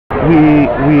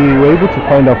we were able to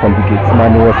find out from the gate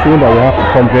man. He was saying that we have to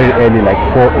come very early, like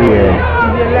 4 a.m.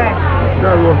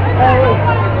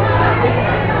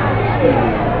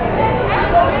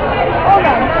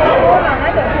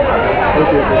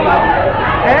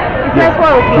 Yes,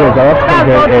 I have to come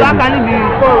very early.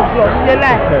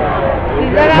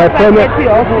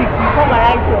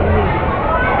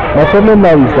 My problem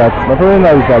now is that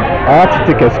I have to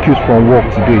take excuse from work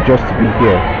today just to be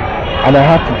here, and I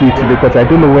have to do it today because I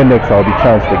don't know when next I'll be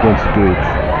chanced again to do it.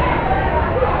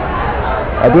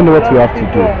 I don't know what we have to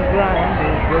do.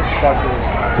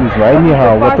 Please, ma,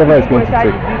 anyhow, whatever is going to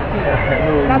take.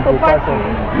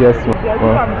 Yes, ma'am.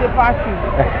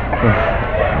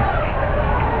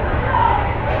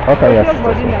 Okay, yes.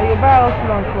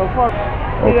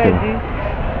 Okay. Yes,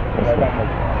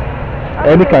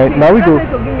 any kind. Now we go.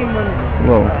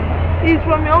 No. It's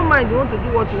from your own mind. You want to do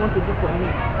what you want to do for me.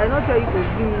 I don't tell you to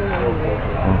give me money.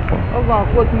 Okay. Don't go and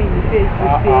quote me in the face.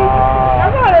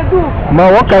 That's what I do.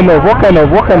 Ma, what kind of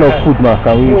food, ma?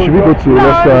 Should we go to a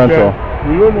restaurant or?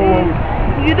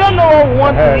 You don't know what we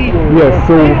want to eat. Yes,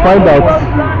 so we'll find out.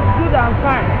 Good and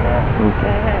fine.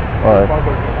 Okay. Alright.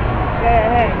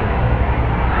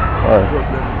 Alright.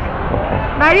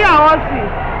 Now you are what see.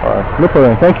 Alright. No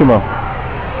problem. Thank you, ma'am.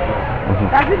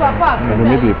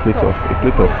 Maybe a plate of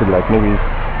food, like maybe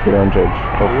 300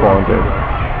 or 400.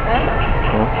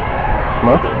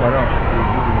 Ma?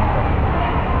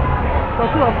 For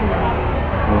 2 of them.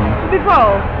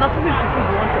 Before, not 250 food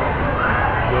you want to.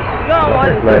 You don't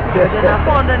want it. Then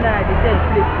 400 naira they sell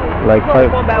plate. Like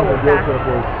 5. Buy water.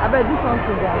 I better do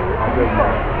something there.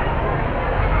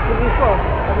 Before.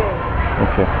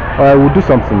 Okay. Alright, we'll do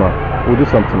something now.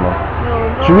 No.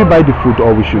 Should we buy the food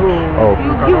or we should? Oh.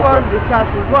 You give us the cash,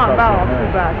 we'll go and buy our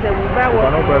food back. Then we'll buy what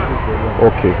we want.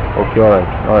 Okay,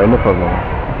 alright, no problem.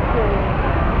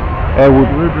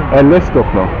 Let's stop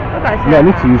now. No, I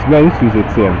need to use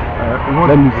ATM.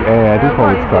 I don't come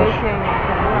with cash.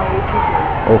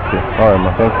 Okay, alright,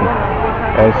 ma, thank you.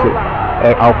 So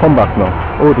I'll come back now.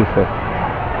 Oh, this way.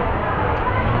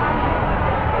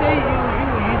 Say you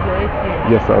will use your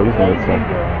ATM. Yes, I'll use my ATM.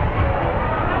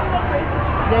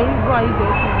 Then you go and use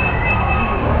your ATM.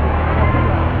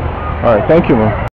 Alright, thank you, ma.